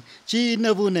Hange, Chi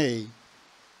Navune.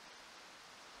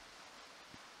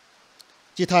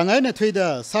 Jitangai na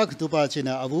twida sak tuba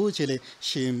china avu chile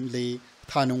shim li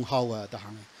tanung hawa da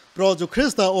hang. Brojo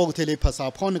Krista og tele pasa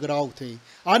pon grau te.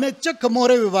 Ane chak more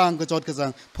vivang ka jot ka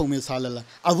sang phumi salala.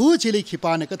 Avu chile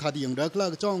khipane ka thadi yung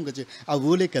rakla chong ka je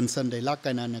avu le kansan de lak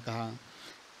kana na ka.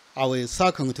 Awe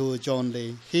sakang tu John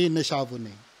le he na shabu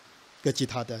ne. Ka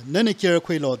jithada nane kyer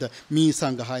khoi lo da mi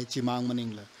sang ka hai chimang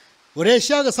maning la.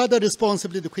 Uresha ga sada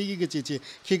responsibility khigi ge chi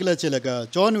khigla chelaga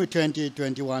John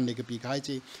 20:21 ne ge bi khai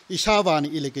chi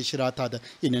ishawan ile ge shirata da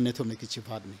inane thumne ge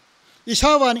chibad ne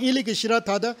ishawan ile ge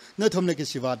shirata da na thumne ge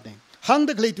chibad ne hang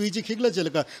da khlei tui chi khigla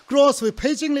chelaga cross with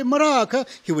paging le mara kha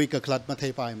hiwi ka khlat ma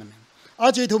thai pai man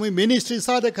aje thumi ministry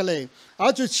sada khle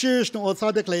aju church no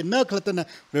sada khle na khlatna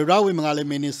rawi mangale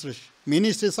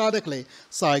ministry sada khle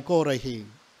sai ko rahi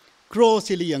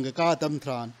cross ili yang ka tam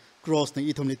thran Cross na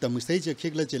itumni tamu stage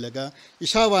khigla chilaga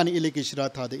ishawani iliki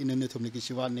shirata da inane thumni ki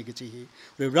shiwan ne gichi hi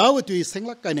rawatu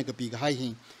sengla kaine ka pi ga hai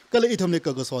hi kala itumni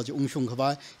ka go soji ungshung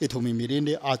khaba itumi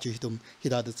mirinde achu hitum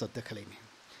hidada chatta khalene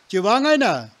chiwangai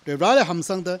na rewale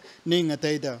hamsang da ning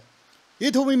atai da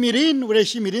itumi mirin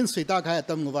ureshi mirin suita kha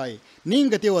tam ngwai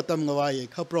ning ga tewa tam ngwai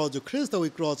kha pro ju Christ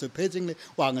we cross paging le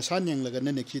wang shan yang laga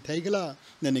ne ki thaigla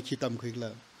ne ki tam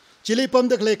khigla chili pam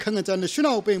da khle khang chan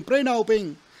shunau ping prainau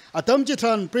ping Atam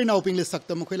chitran prinaw ping le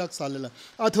saktam khilak salala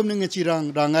athum ning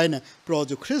chirang rangai na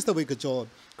projo Christa we ka jod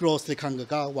cross le khang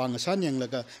ga wang shan yang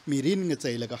laga mirin nge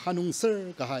chei laga hanung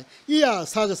sir ka hai iya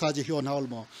saga saji hion haul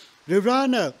mo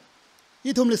revrana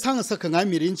อีทุมเลยสร้างสักง่าย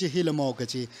มีรินจีฮิลโมก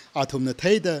จีอาทุมเนเท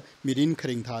ยเดมีรินค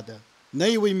ริงทาเดใน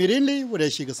วิมีรินลีวเร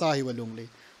ชิกสาฮิวลุงลี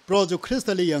โปรจูคริส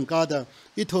ตัลลียังกาด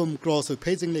อีทุมกรอสุเพ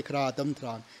จิงเลคราตัมทร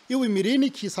านอีวิมีรินิ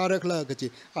คิสารักลากจี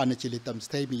อานิจิลิตัมส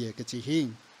เตมีเอกจีฮิง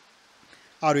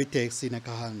อาริเทกสินัก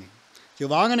ฮังนีจะ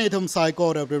วางในทุมไซโก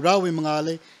เรบราวิมังอา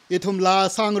ลีอีทุมลา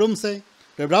สังรุมเซ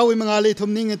เรบราวิมังอาลีทุม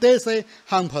นิงเตเซ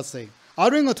ฮังพัสเซอา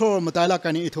ริงอทอร์มาตายละกั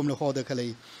นอีทุมเลโฮเดคลี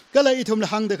ก็เลยอีทุมเล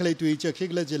ฮังเดคลีตุยเจคิก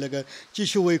เลจิเลกจิ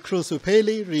ชูเวครูสุเพ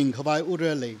ลีริงขบายอุเร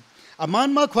ลีอามัน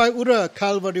มาควายอุระคา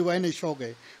ลวารีไว้ในโชก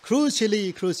ครูชิ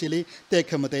ลีเตะ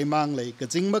ขมเตยมังเลยก็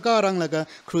จริงมาการังเลยก็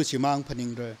ครูชิมังพนิง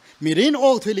เรมีรินอ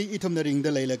อกทุลีอีทุมเดริงเด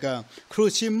เลยเลยก็ครู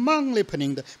ชิมังเลยพนิ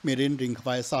งเดมีรินริงขบ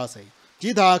ายซาเซจี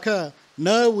ดาค่ะเน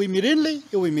วิมีรินเลย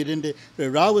วิมีรินเดเร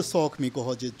ราวิสอกมีก็ฮ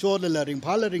จิโจเลลริงพ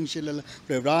าลริงชิลเ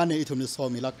รราเนี่ยอีทุมนิสอ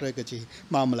มีลักเรกจี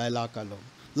มามาลายลากาลง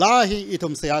ลาฮีอีทุ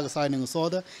มเสียกสายหนึ่งโซ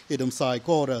ดอีทุมสายโก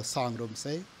ระสังรมเซ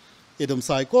อีทุมส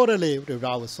ายโกระเลยเรร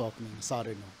าวิสอกมีซาเร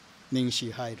โนนิ่งชี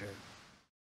ไฮเดอร์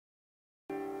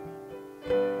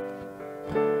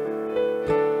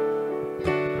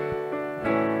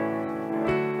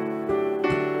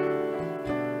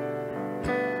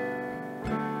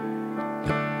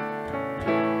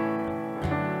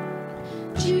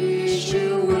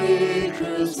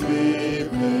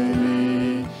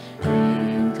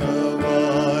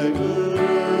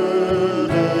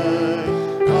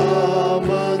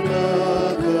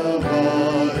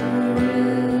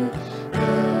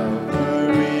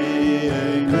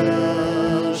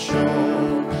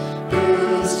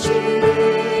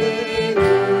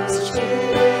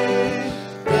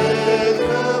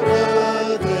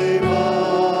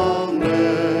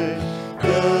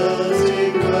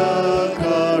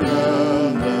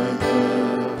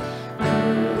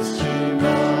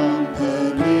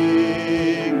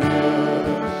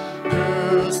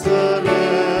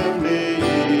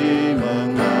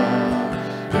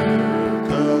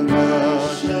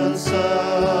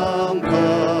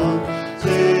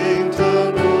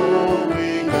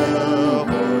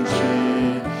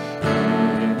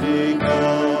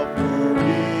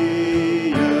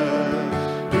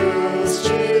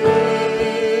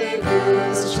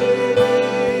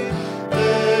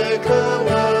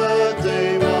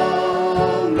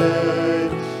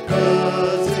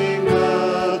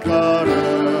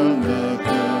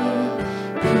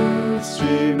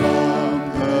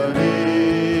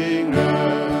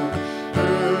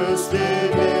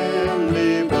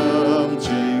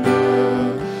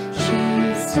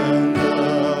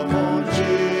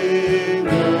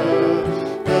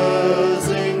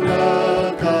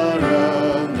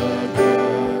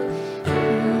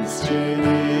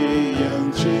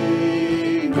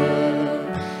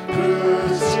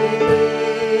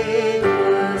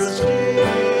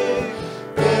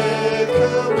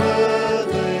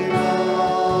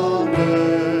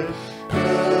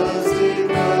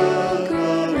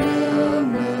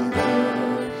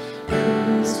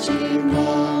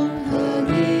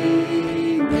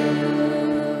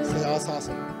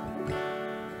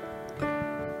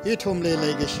อีทุมเลยเล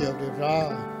ยก็เชียวเรียบร้อ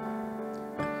ย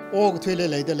โอ้ก็ทุยเลย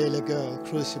เลยเดเลยเลยก็ค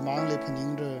รูสิมังเลยพนิง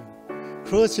เรค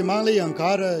รูสิมังเลยยังก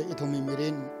าระอีทุมมีริ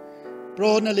นโปร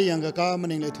นั่นเลยยังก็การมัน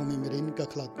เองเลยทุมมีรินก็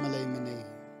คลัดมาเลยมันเอง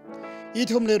อี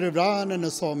ทุมเลยเรียบร้อยนั่น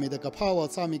สอมีแต่กับพ่อว่า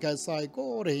สามีกันใส่ก็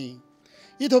เร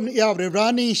อีทุมยาวเรียบร้อ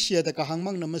ยนี่เชียแต่กับหาง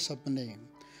มังนั่นไม่สับมันเอง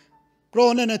โปร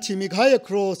นั่นที่มีใครค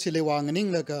รูสิเลวางนิ่ง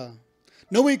เลยก็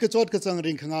นวีก็จดก็จัง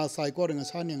ริงข้างอาศัยก็ริงอา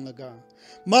ชายังละกัน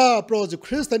มาโปรจุค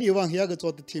ริสตันอีวังเฮียก็จ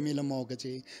ดที่มีละโมก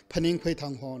จีพนิงคุยทา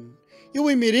งหอนอี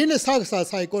วิมีรินสักษา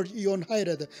ใส่ก็อีอนให้ร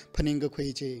ะดพนิงก็คุย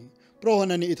จีโปร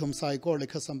นันอีทุมใส่ก็เลย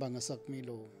ขสัมบังสักมีโล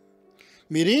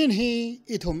มีรินฮี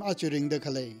อีทุมอาจุริงเดค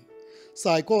เลยใ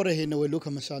ส่ก็เลยนวลุข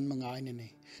มชันมังไงเนี่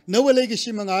ยนวเลยก็ชิ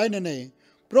มังไงเนี่ย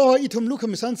โปรอีทุมลุข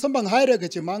มชันสัมบังให้ระก็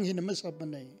จะมังหินไม่สับมัน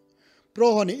เนี่ยโปร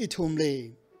นี่อีทุมเลย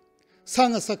สร้าง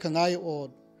สักข้างไงอด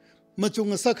มาจุง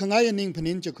สักข้างไงนิ่งพ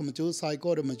นินจะขมจูใส่ก็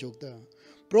เลยมาจุกตา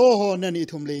โปรหอนันอี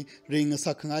ทุมเลยริง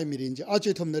สักข้างไงมีรินจะอา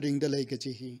จุทุมนริงเดเลยก็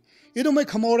จีฮีอีทุมไม่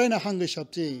ขโมยนะหังก็ชับ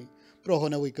จีโปรหอ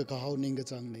นวิกก็เขานิ่งก็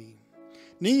จังนี่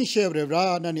นิ่งเชฟเรรา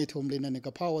นันอีทุมเลยนั่น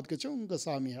ก็พาวดก็จงก็ส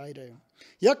ามีให้ได้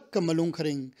ยักก็มาลุงค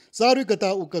ริงสารุกตา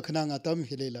อุกขนางตัม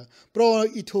ฮิเลละโปร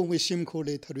อีทุมวิชิมโคเล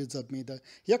ทารุจับมีดา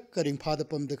ยักก็ริงพาด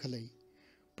ปมเดขเลย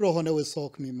โปรหอนวิสอ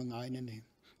กมีมังไงนั่นเอง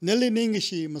นั่นเลยนิ่ง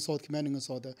ชีมาสอดขมันงส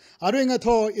อดอารุง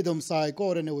ท้ออีทุมสายก็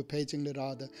เรนวิเพจิงเลรา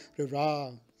ดเรรา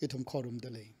อีทุมขอรุมเด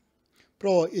เลยโปร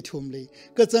อีทุมเลย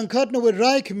ก็จังคัดนวิไร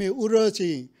ขมีอุระ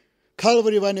จีคาลวา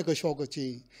รีวันก็ชอกจี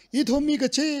อีทุมมีก็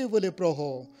เชวเลโปรห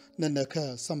อนั่นนะคะ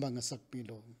สัมบังสักมีโ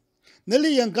ลนั่นเล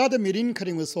ยยังกาดมีรินค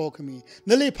ริงวิสอกมี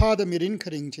นั่นเลยพาดมีรินค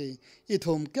ริงจีอี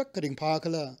ทุมแกคริงพาค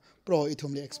ละโ โปรอิทุ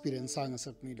มเล experience สร้าง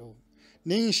สักมีโล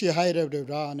นิ่งชีให้เร็ว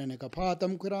ๆรานั่นก็พาต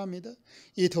มคุรามิดะ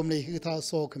อิทุมเลหิกตาโ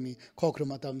ซกมีข้อครุ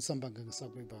มาตมสัมพังกันสัก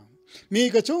วิบางมี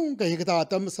กระจุงกับหิกตา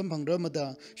ตมสัมพังเริ่มดา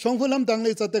ช่องพลัมดังเล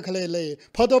ยจัดเดคเลย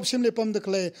พอดอบชิมเลยปั๊มเดค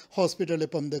เลย hospital เลย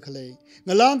ปั๊มเดคเลยง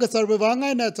ลางก็สารไปวางไง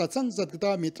นะจัดสังจัดกต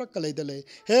ามีตรักกันเลยเดเลย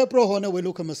เฮโปรฮอนเว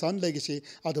ลุคมาสันเลยกิชี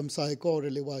อาดมไซโกเร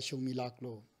เลวาชงมีลักโล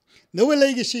นเวเล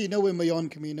ยกิชีนเวมยอน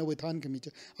ขมีนเวทานขมี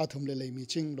อาทุมเลยมี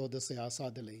จิงโลดเสียอาซา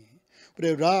เดเลยเปร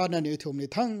รานันอิทุมนี่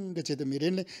ทั้งก็จะมีเรื่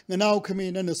องเงินเอาขมี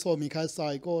นั่นสมีข้าสา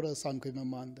ยก็ระสันคุยมา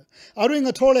มันดาอาริง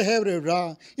aทอลเฮเปรรา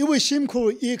อีวิชิมคู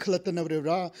อีขลัตนเปรร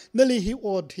านั่นเลยฮิโอ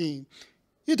ที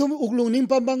อีทุมอุกลุงนิ่ม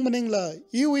ปั๊มบังมันเองละ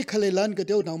อีวิขเลยลันก็เ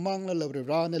ดียวนังมังละเปร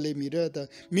รานั่นเลยมีเรื่อง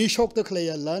มีช็อกตะขเล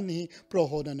ยลันนี่โปรโ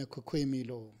หนันก็คุยมีโ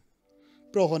ล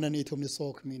โปรโหนันอิทุมนี่โซ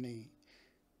ขมีนี่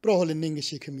โปรโหเลนิงกิ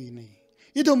ชิขมีนี่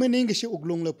อีทุมนิงกิชิอุก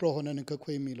ลุงละโปรโหนันก็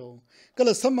คุยมีโลก็ล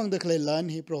ะสมังตะขเลยลัน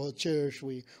นี่โปรโหเชอร์ช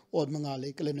วีอดมังอาเล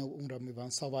ยก็เลยนอุงรามีวัน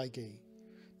สวายเกย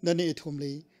นั่นนี่อีทุมเล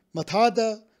ยมาท้าดา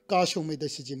กาชงไม่ได้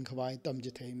สิจินขวายตำ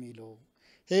จิตให้มีโล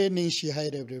เฮนิงชีให้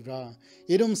เร็วเร็วรา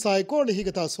อีรุมไซโคเลยฮิก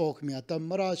ตาโซขมีตำ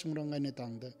มราชงรังไงในตั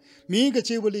งเดมีกะเจ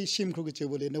วลีชิมครุกะเจ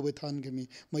วลีนเวทานขมี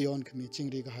มายอนขมีจิง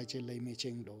รีกะหายเจเลยมี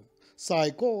จิงโลไซ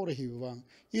โคเลยฮิวัง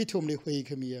อีทุมเลยหุยข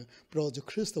มีโปรเจ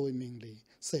คริสโตวิมิงลี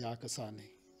เสียกษานี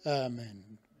อาเมน